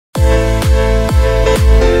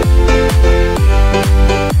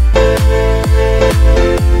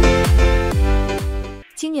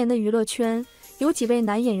年的娱乐圈，有几位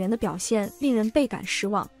男演员的表现令人倍感失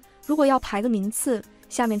望。如果要排个名次，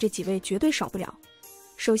下面这几位绝对少不了。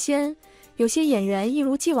首先，有些演员一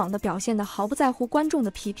如既往地表现得毫不在乎观众的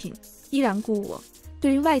批评，依然故我，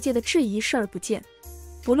对于外界的质疑视而不见。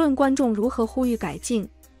不论观众如何呼吁改进，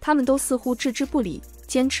他们都似乎置之不理，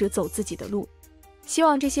坚持走自己的路。希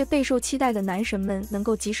望这些备受期待的男神们能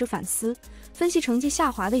够及时反思，分析成绩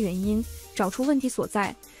下滑的原因，找出问题所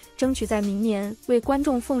在，争取在明年为观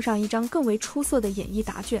众奉上一张更为出色的演艺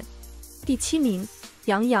答卷。第7名，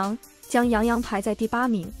杨洋，将杨洋排在第8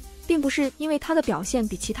名，并不是因为他的表现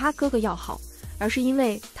比其他哥哥要好，而是因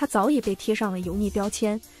为他早已被贴上了油腻标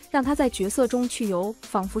签，让他在角色中去油，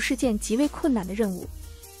仿佛是件极为困难的任务。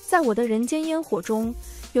在我的人间烟火中，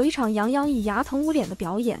有一场杨洋以牙疼捂脸的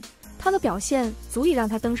表演，他的表现足以让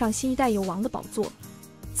他登上新一代油王的宝座。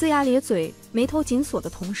龇牙咧嘴、眉头紧锁的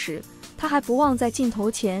同时，他还不忘在镜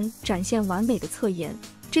头前展现完美的侧颜，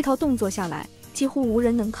这套动作下来，几乎无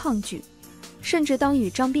人能抗拒。甚至当与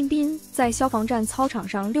张彬彬在消防站操场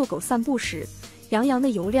上遛狗散步时，杨洋的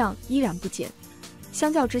油量依然不减。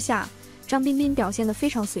相较之下，张彬彬表现得非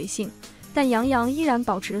常随性，但杨洋依然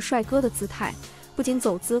保持着帅哥的姿态，不仅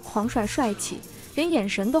走姿狂帅帅气，连眼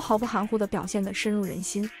神都毫不含糊地表现得深入人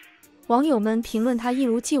心。网友们评论他一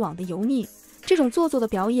如既往的油腻，这种做作的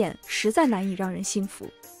表演实在难以让人信服。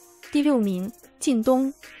第6名，靳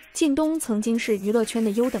东。靳东曾经是娱乐圈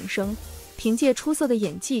的优等生，凭借出色的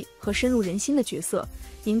演技和深入人心的角色，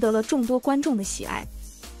赢得了众多观众的喜爱。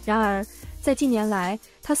然而，在近年来，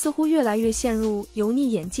他似乎越来越陷入油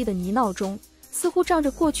腻演技的泥淖中，似乎仗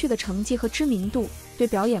着过去的成绩和知名度，对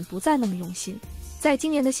表演不再那么用心。在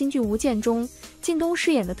今年的新剧《无间》中，靳东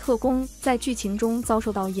饰演的特工在剧情中遭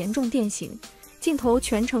受到严重电刑，镜头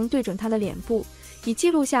全程对准他的脸部，以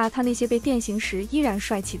记录下他那些被电刑时依然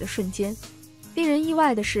帅气的瞬间。令人意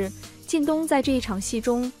外的是，靳东在这一场戏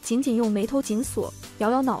中仅仅用眉头紧锁、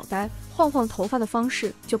摇摇脑袋、晃晃头发的方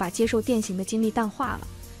式就把接受电刑的经历淡化了，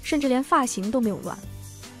甚至连发型都没有乱。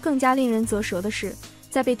更加令人啧舌的是，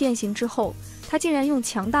在被电刑之后，他竟然用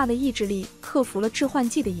强大的意志力克服了致幻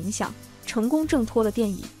剂的影响，成功挣脱了电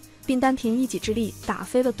椅，并单凭一己之力打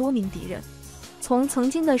飞了多名敌人。从曾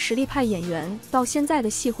经的实力派演员到现在的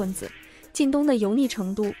戏混子，靳东的油腻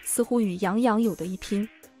程度似乎与杨洋有得一拼。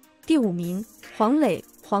第5名，黄磊。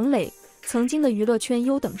黄磊曾经的娱乐圈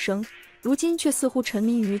优等生，如今却似乎沉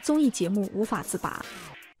迷于综艺节目无法自拔。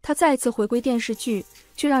他再次回归电视剧，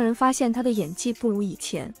却让人发现他的演技不如以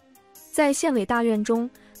前。在县委大院中，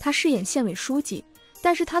他饰演县委书记，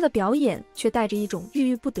但是他的表演却带着一种郁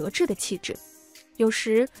郁不得志的气质。有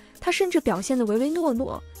时他甚至表现得唯唯诺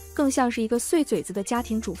诺，更像是一个碎嘴子的家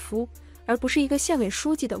庭主妇，而不是一个县委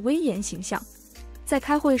书记的威严形象。在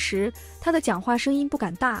开会时，他的讲话声音不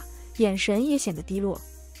敢大，眼神也显得低落。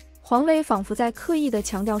黄磊仿佛在刻意地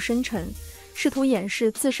强调深沉，试图掩饰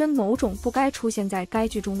自身某种不该出现在该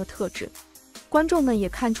剧中的特质。观众们也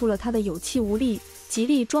看出了他的有气无力、极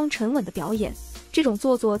力装沉稳的表演，这种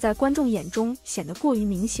做作在观众眼中显得过于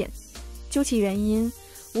明显。究其原因，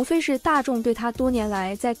无非是大众对他多年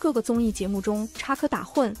来在各个综艺节目中插科打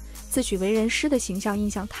诨、自诩为人师的形象印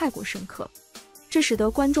象太过深刻，这使得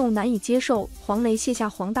观众难以接受黄磊卸下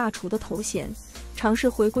黄大厨的头衔，尝试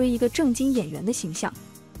回归一个正经演员的形象。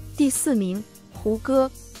第4名，胡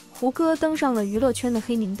歌。胡歌登上了娱乐圈的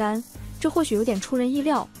黑名单，这或许有点出人意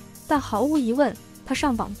料，但毫无疑问，他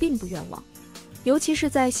上榜并不冤枉。尤其是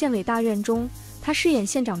在县委大院中，他饰演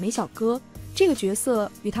县长梅小哥，这个角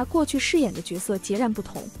色与他过去饰演的角色截然不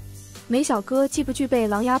同。梅小哥既不具备《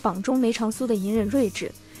琅琊榜》中梅长苏的隐忍睿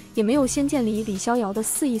智，也没有《仙剑》里李逍遥的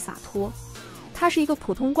肆意洒脱，他是一个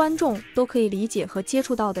普通观众都可以理解和接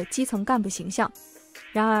触到的基层干部形象。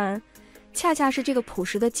然而，恰恰是这个朴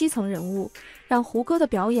实的基层人物，让胡歌的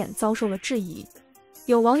表演遭受了质疑。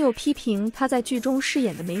有网友批评他在剧中饰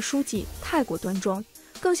演的梅书记太过端庄，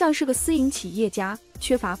更像是个私营企业家，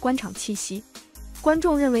缺乏官场气息。观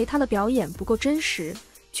众认为他的表演不够真实，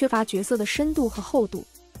缺乏角色的深度和厚度。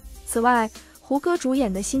此外，胡歌主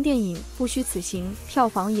演的新电影《不虚此行》票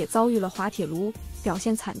房也遭遇了滑铁卢，表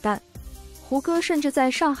现惨淡。胡歌甚至在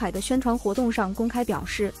上海的宣传活动上公开表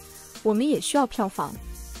示，我们也需要票房。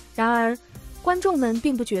然而，观众们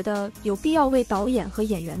并不觉得有必要为导演和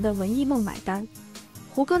演员的文艺梦买单。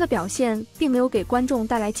胡歌的表现并没有给观众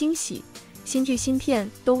带来惊喜，新剧新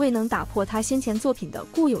片都未能打破他先前作品的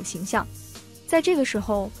固有形象。在这个时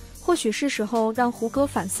候，或许是时候让胡歌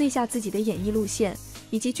反思一下自己的演艺路线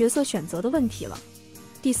以及角色选择的问题了。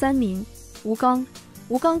第3名，吴刚。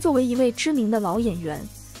吴刚作为一位知名的老演员，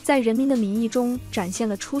在《人民的名义》中展现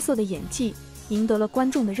了出色的演技，赢得了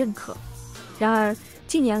观众的认可。然而，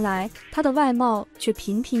近年来他的外貌却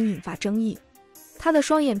频频引发争议。她的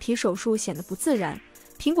双眼皮手术显得不自然，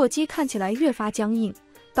苹果肌看起来越发僵硬，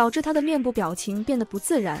导致她的面部表情变得不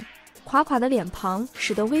自然，垮垮的脸庞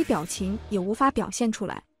使得微表情也无法表现出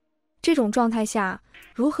来。这种状态下，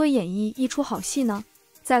如何演绎一出好戏呢？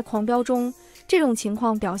在《狂飙》中，这种情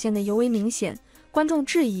况表现得尤为明显，观众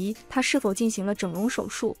质疑她是否进行了整容手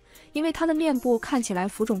术，因为她的面部看起来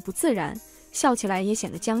浮肿不自然，笑起来也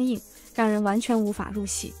显得僵硬，让人完全无法入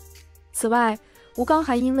戏。此外，吴刚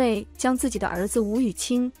还因为将自己的儿子吴宇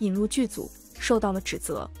清引入剧组，受到了指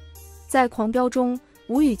责。在《狂飙》中，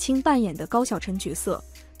吴宇清扮演的高晓晨角色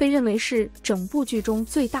被认为是整部剧中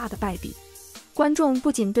最大的败笔，观众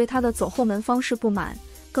不仅对他的走后门方式不满，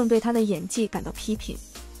更对他的演技感到批评。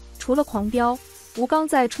除了《狂飙》，吴刚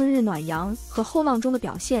在《春日暖阳》和《后浪》中的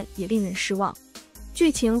表现也令人失望。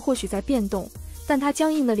剧情或许在变动，但他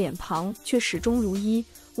僵硬的脸庞却始终如一，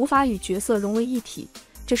无法与角色融为一体，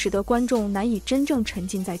这使得观众难以真正沉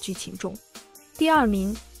浸在剧情中。第2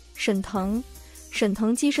名，沈腾。沈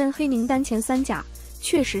腾跻身黑名单前3甲，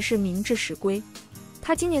确实是名至实归。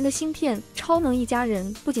他今年的新片《超能一家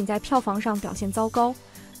人》不仅在票房上表现糟糕，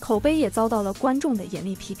口碑也遭到了观众的严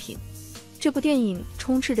厉批评。这部电影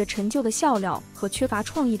充斥着陈旧的笑料和缺乏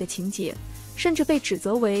创意的情节，甚至被指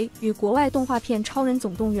责为与国外动画片《超人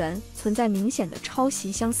总动员》存在明显的抄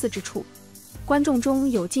袭相似之处。观众中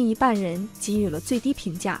有近一半人给予了最低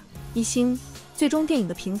评价1星，最终电影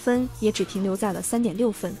的评分也只停留在了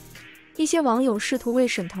3.6分。一些网友试图为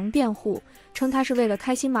沈腾辩护，称他是为了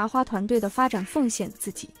开心麻花团队的发展奉献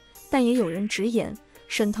自己，但也有人直言，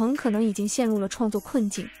沈腾可能已经陷入了创作困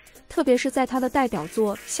境，特别是在他的代表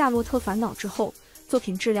作《夏洛特烦恼》之后，作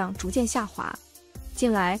品质量逐渐下滑。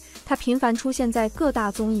近来，他频繁出现在各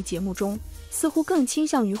大综艺节目中，似乎更倾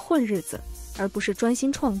向于混日子，而不是专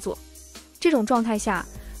心创作。这种状态下，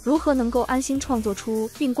如何能够安心创作出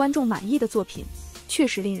令观众满意的作品，确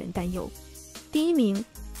实令人担忧。第1名，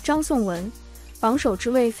张颂文。榜首之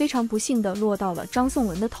位非常不幸地落到了张颂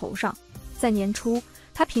文的头上。在年初，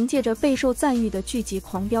他凭借着备受赞誉的剧集《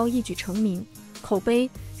狂飙》一举成名，口碑、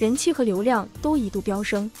人气和流量都一度飙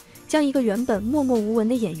升，将一个原本默默无闻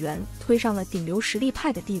的演员推上了顶流实力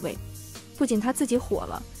派的地位。不仅他自己火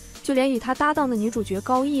了，就连与他搭档的女主角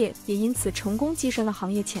高叶也因此成功跻身了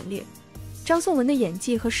行业前列。张颂文的演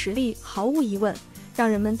技和实力毫无疑问，让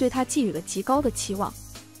人们对他寄予了极高的期望。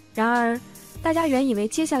然而，大家原以为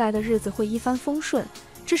接下来的日子会一帆风顺，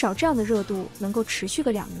至少这样的热度能够持续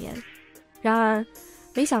个2年。然而，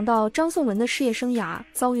没想到张颂文的事业生涯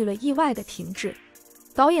遭遇了意外的停滞。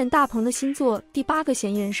导演大鹏的新作《第8个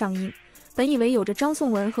嫌疑人》上映，本以为有着张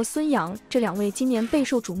颂文和孙杨这2位今年备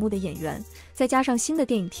受瞩目的演员，再加上新的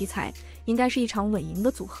电影题材，应该是一场稳赢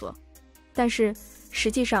的组合。但是，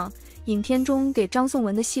实际上，影片中给张颂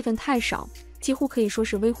文的戏份太少，几乎可以说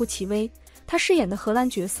是微乎其微。他饰演的荷兰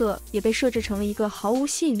角色也被设置成了一个毫无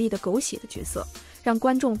吸引力的狗血的角色，让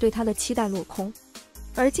观众对他的期待落空。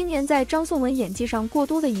而今年在张颂文演技上过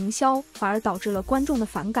多的营销，反而导致了观众的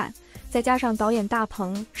反感，再加上导演大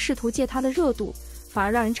鹏试图借他的热度，反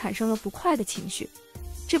而让人产生了不快的情绪。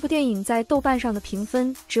这部电影在豆瓣上的评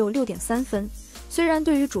分只有6.3分，虽然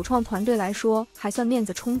对于主创团队来说还算面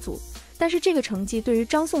子充足，但是这个成绩对于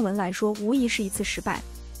张颂文来说无疑是一次失败。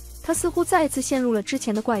他似乎再次陷入了之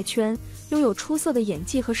前的怪圈，拥有出色的演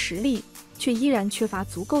技和实力，却依然缺乏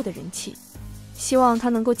足够的人气。希望他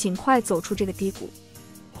能够尽快走出这个低谷，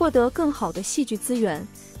获得更好的戏剧资源，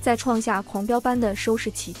再创下狂飙般的收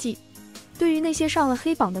视奇迹。对于那些上了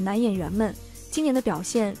黑榜的男演员们，今年的表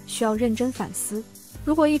现需要认真反思。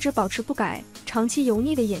如果一直保持不改，长期油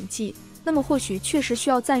腻的演技，那么或许确实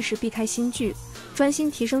需要暂时避开新剧，专心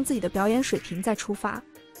提升自己的表演水平再出发。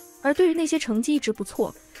而对于那些成绩一直不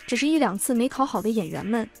错，只是1、2次没考好的演员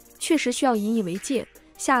们，确实需要引以为戒，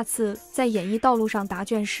下次在演艺道路上答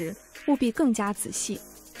卷时，务必更加仔细，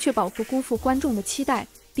确保不辜负观众的期待，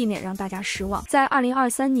避免让大家失望。在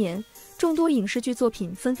2023年，众多影视剧作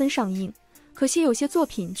品纷纷上映，可惜有些作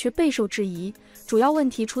品却备受质疑，主要问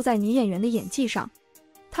题出在女演员的演技上。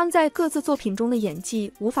他们在各自作品中的演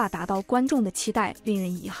技无法达到观众的期待，令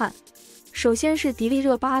人遗憾。首先是迪丽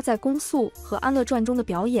热巴在《公诉》和《安乐传》中的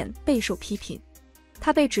表演备受批评，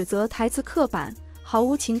她被指责台词刻板，毫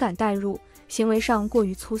无情感代入，行为上过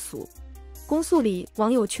于粗俗。《公诉》里，网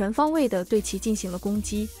友全方位地对其进行了攻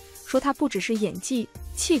击，说她不只是演技、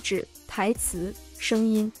气质、台词、声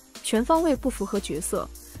音全方位不符合角色，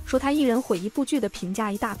说她一人毁一部剧的评价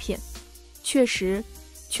一大片。确实，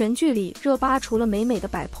全剧里热巴除了美美的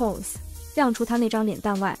摆 pose， 亮出她那张脸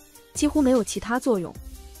蛋外，几乎没有其他作用。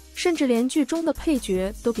甚至连剧中的配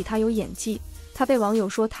角都比他有演技，他被网友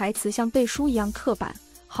说台词像背书一样刻板，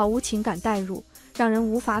毫无情感代入，让人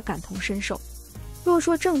无法感同身受。若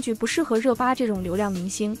说证据不适合热巴这种流量明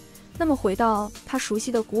星，那么回到她熟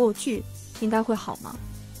悉的古偶剧，应该会好吗？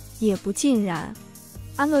也不尽然。《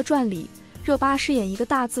安乐传》里，热巴饰演一个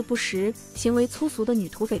大字不识、行为粗俗的女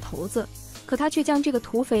土匪头子，可她却将这个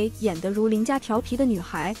土匪演得如邻家调皮的女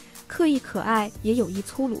孩，刻意可爱也有意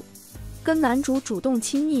粗鲁。跟男主主动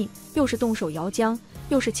亲密，又是动手摇浆，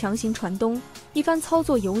又是强行传东，一番操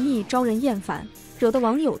作油腻招人厌烦，惹得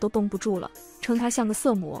网友都绷不住了，称她像个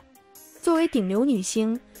色魔。作为顶流女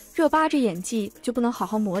星，热巴这演技就不能好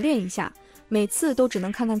好磨练一下？每次都只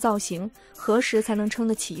能看看造型，何时才能撑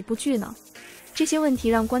得起一部剧呢？这些问题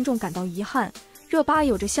让观众感到遗憾。热巴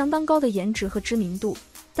有着相当高的颜值和知名度，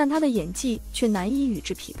但她的演技却难以与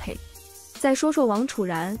之匹配。再说说王楚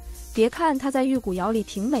然，别看她在《玉骨遥》里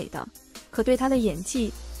挺美的，可对她的演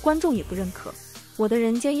技，观众也不认可。《我的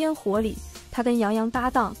人间烟火》里，她跟杨洋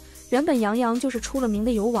搭档，原本杨洋就是出了名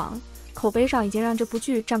的油王，口碑上已经让这部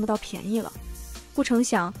剧占不到便宜了。不成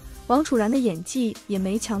想，王楚然的演技也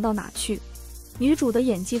没强到哪去。女主的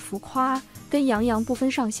演技浮夸，跟杨洋不分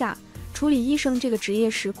上下。处理医生这个职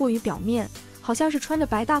业时过于表面，好像是穿着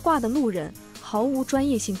白大褂的路人，毫无专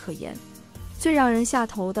业性可言。最让人下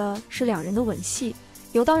头的是两人的吻戏，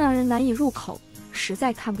有道让人难以入口，实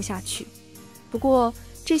在看不下去。不过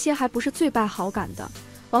这些还不是最败好感的，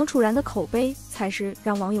王楚然的口碑才是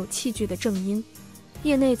让网友弃剧的正因。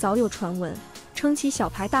业内早有传闻，称其小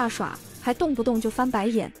牌大耍，还动不动就翻白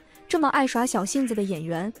眼，这么爱耍小性子的演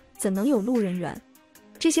员，怎能有路人缘？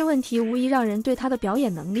这些问题无疑让人对他的表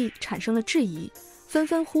演能力产生了质疑，纷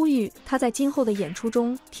纷呼吁他在今后的演出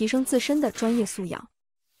中提升自身的专业素养。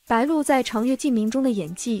白鹿在《长月烬明》中的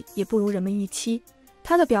演技也不如人们预期，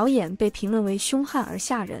她的表演被评论为凶悍而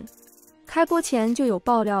吓人。开播前就有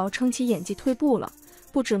爆料称其演技退步了，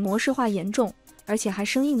不止模式化严重，而且还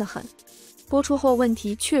生硬得很。播出后问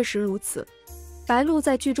题确实如此，白鹿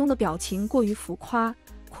在剧中的表情过于浮夸，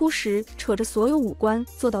哭时扯着所有五官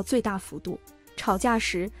做到最大幅度，吵架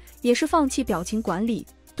时也是放弃表情管理，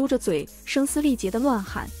嘟着嘴声嘶力竭的乱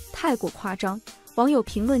喊，太过夸张。网友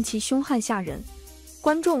评论其凶悍吓人，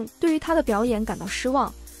观众对于他的表演感到失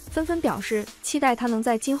望，纷纷表示期待他能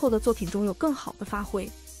在今后的作品中有更好的发挥。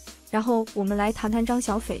然后我们来谈谈张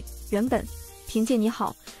小斐。原本凭借你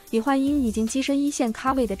好，李焕英已经跻身一线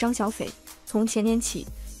咖位的张小斐，从前年起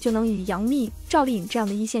就能与杨幂、赵丽颖这样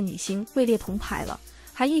的一线女星位列铜牌了，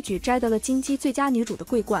还一举摘得了金鸡最佳女主的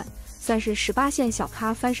桂冠，算是18线小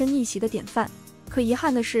咖翻身逆袭的典范。可遗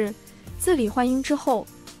憾的是，自李焕英之后，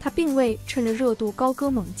她并未趁着热度高歌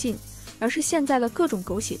猛进，而是陷在了各种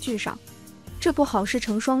狗血剧上。这部《好事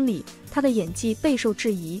成双》里，她的演技备受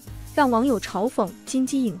质疑，让网友嘲讽金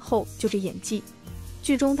鸡影后就这演技。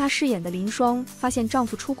剧中她饰演的林双发现丈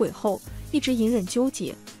夫出轨后，一直隐忍纠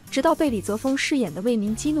结，直到被李泽峰饰演的魏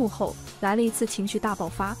明激怒后，来了一次情绪大爆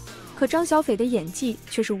发。可张小斐的演技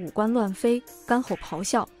却是五官乱飞，干吼咆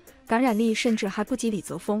哮，感染力甚至还不及李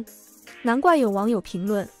泽峰。难怪有网友评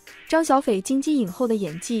论，张小斐金鸡影后的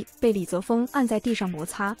演技被李泽峰按在地上摩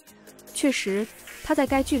擦。确实，她在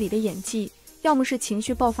该剧里的演技，要么是情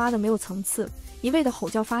绪爆发的没有层次，一味的吼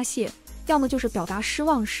叫发泄，要么就是表达失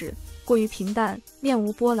望时过于平淡，面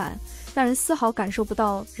无波澜，让人丝毫感受不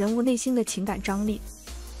到人物内心的情感张力。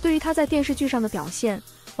对于她在电视剧上的表现，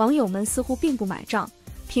网友们似乎并不买账，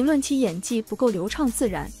评论其演技不够流畅自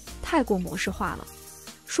然，太过模式化了。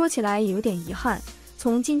说起来也有点遗憾，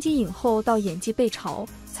从金鸡影后到演技被嘲，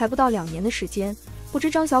才不到2年的时间，不知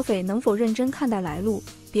张小斐能否认真看待来路，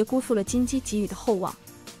别辜负了金鸡给予的厚望。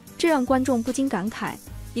这让观众不禁感慨，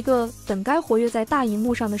一个本该活跃在大荧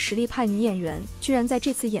幕上的实力派女演员，居然在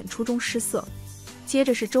这次演出中失色。接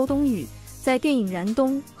着是周冬雨，在电影《燃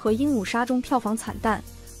冬》和《鹦鹉杀》中票房惨淡，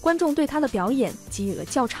观众对她的表演给予了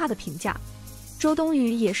较差的评价。周冬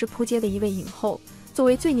雨也是扑街的一位影后，作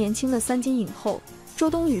为最年轻的3金影后，周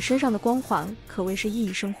冬雨身上的光环可谓是熠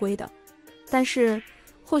熠生辉的。但是，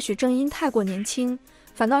或许正因太过年轻，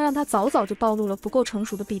反倒让她早早就暴露了不够成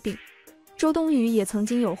熟的弊病。周冬雨也曾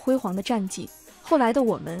经有辉煌的战绩，后来的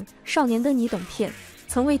我们、少年的你等片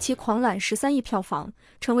曾为其狂揽13亿票房，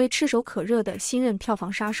成为炙手可热的新任票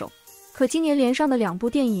房杀手。可今年连上的2部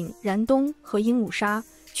电影《燃冬》和《鹦鹉杀》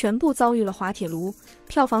全部遭遇了滑铁卢，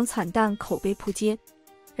票房惨淡，口碑扑街。《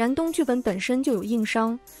燃冬》剧本本身就有硬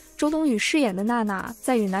伤，周冬雨饰演的娜娜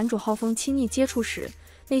在与男主浩峰亲昵接触时，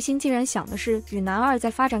内心竟然想的是与男二在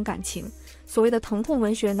发展感情。所谓的疼痛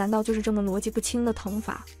文学，难道就是这么逻辑不清的疼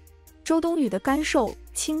法？周冬雨的干瘦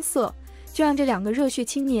青涩，就让这2个热血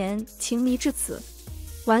青年情迷至此，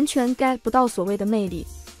完全 get 不到所谓的魅力，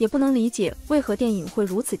也不能理解为何电影会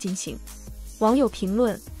如此进行。网友评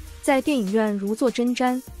论，在电影院如坐针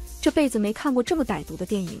毡，这辈子没看过这么歹毒的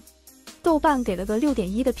电影。豆瓣给了个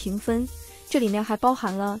6.1的评分，这里面还包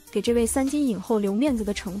含了给这位3金影后留面子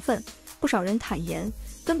的成分。不少人坦言，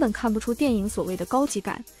根本看不出电影所谓的高级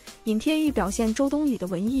感，影片欲表现周冬雨的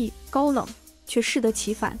文艺高冷，却适得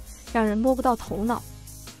其反，让人摸不到头脑。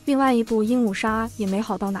另外一部《鹦鹉杀》也没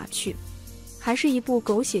好到哪去，还是一部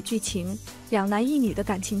狗血剧情，两男一女的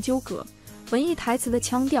感情纠葛，文艺台词的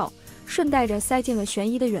腔调，顺带着塞进了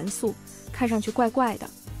悬疑的元素，看上去怪怪的。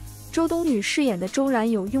周冬雨饰演的周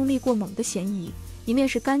然有用力过猛的嫌疑，一面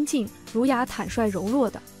是干净、儒雅、坦率、柔弱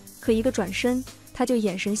的，可一个转身，她就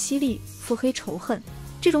眼神犀利，腹黑仇恨。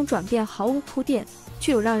这种转变毫无铺垫，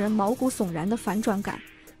却有让人毛骨悚然的反转感，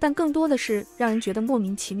但更多的是让人觉得莫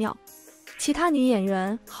名其妙。其他女演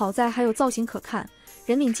员好在还有造型可看，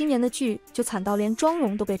任敏今年的剧就惨到连妆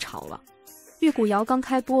容都被炒了。玉骨遥刚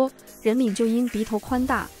开播，任敏就因鼻头宽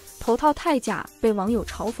大、头套太假被网友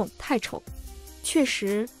嘲讽太丑。确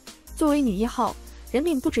实，作为女1号，任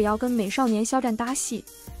敏不只要跟美少年肖战搭戏，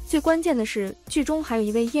最关键的是剧中还有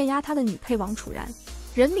一位艳压她的女配王楚然。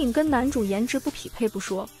任敏跟男主颜值不匹配不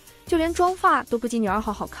说，就连妆发都不及女2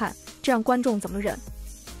号好看，这让观众怎么忍？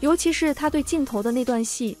尤其是她对镜头的那段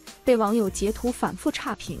戏，被网友截图反复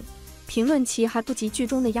差评，评论其还不及剧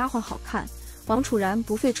中的丫鬟好看。王楚然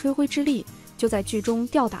不费吹灰之力，就在剧中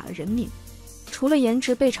吊打了任敏。除了颜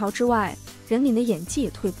值被嘲之外，任敏的演技也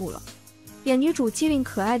退步了。演女主机灵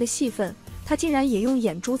可爱的戏份，她竟然也用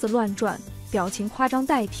眼珠子乱转、表情夸张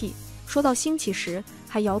代替，说到兴起时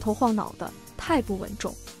还摇头晃脑的，太不稳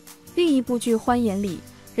重。另一部剧《欢颜》里，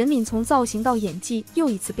任敏从造型到演技又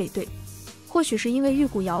一次背对。或许是因为《玉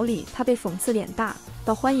骨遥》里她被讽刺脸大，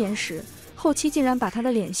到《欢颜》时后期竟然把她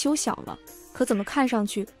的脸修小了，可怎么看上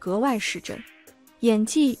去格外失真，演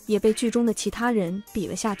技也被剧中的其他人比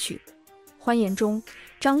了下去。《欢颜》中，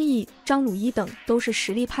张译、张鲁一等都是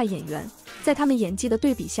实力派演员，在他们演技的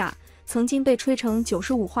对比下，曾经被吹成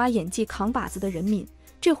95花演技扛把子的任敏，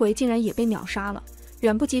这回竟然也被秒杀了，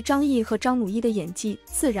远不及张译和张鲁一的演技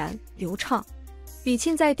自然流畅。李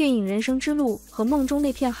沁在电影《人生之路》和《梦中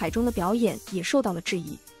那片海》中的表演也受到了质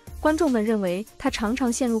疑，观众们认为他常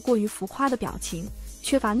常陷入过于浮夸的表情，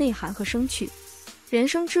缺乏内涵和生趣。《人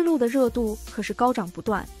生之路》的热度可是高涨不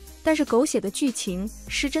断，但是狗血的剧情、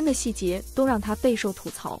失真的细节都让他备受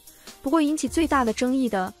吐槽。不过引起最大的争议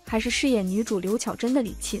的还是饰演女主刘巧珍的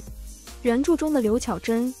李沁。原著中的刘巧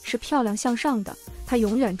珍是漂亮向上的，她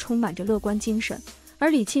永远充满着乐观精神，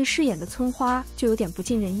而李沁饰演的村花就有点不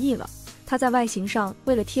尽人意了。她在外形上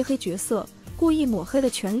为了贴黑角色，故意抹黑了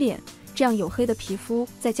全脸，这样黝黑的皮肤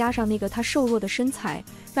再加上那个她瘦弱的身材，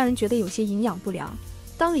让人觉得有些营养不良。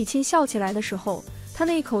当李沁笑起来的时候，她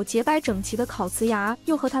那一口洁白整齐的烤瓷牙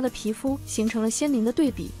又和她的皮肤形成了鲜明的对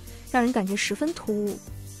比，让人感觉十分突兀。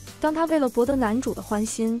当她为了博得男主的欢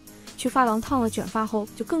心，去发廊烫了卷发后，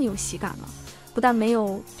就更有喜感了。不但没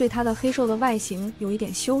有对她的黑瘦的外形有一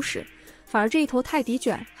点修饰，反而这一头泰迪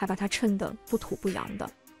卷还把她衬得不土不洋的。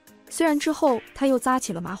虽然之后她又扎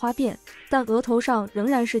起了麻花辫，但额头上仍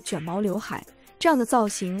然是卷毛刘海，这样的造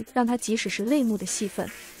型让她即使是泪目的戏份，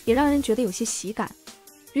也让人觉得有些喜感。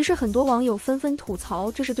于是很多网友纷纷吐槽，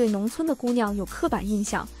这是对农村的姑娘有刻板印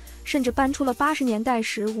象，甚至搬出了80年代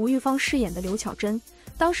时吴玉芳饰演的刘巧珍。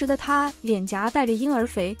当时的她脸颊带着婴儿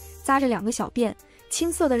肥，扎着2个小辫，青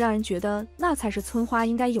涩的让人觉得那才是村花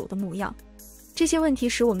应该有的模样。这些问题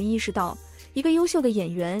使我们意识到，一个优秀的演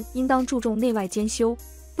员应当注重内外兼修，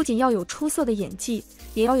不仅要有出色的演技，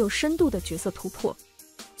也要有深度的角色突破。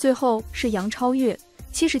最后是杨超越、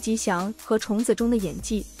七十吉祥和虫子中的演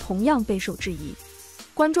技同样备受质疑，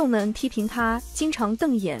观众们批评她经常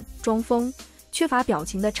瞪眼、装疯，缺乏表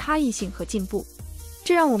情的差异性和进步。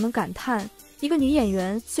这让我们感叹，一个女演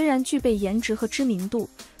员虽然具备颜值和知名度，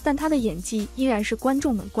但她的演技依然是观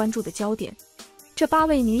众们关注的焦点。这8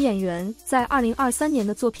位女演员在2023年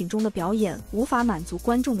的作品中的表演无法满足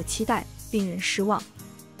观众的期待，令人失望。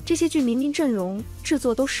这些剧明明阵容、制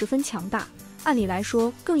作都十分强大，按理来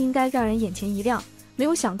说更应该让人眼前一亮，没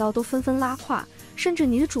有想到都纷纷拉胯，甚至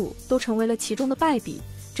女主都成为了其中的败笔，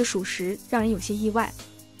这属实让人有些意外。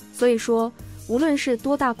所以说，无论是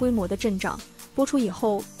多大规模的阵仗，播出以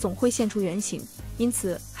后总会现出原形，因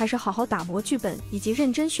此还是好好打磨剧本以及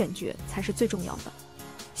认真选角才是最重要的。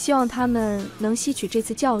希望他们能吸取这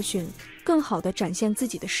次教训，更好地展现自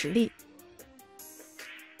己的实力。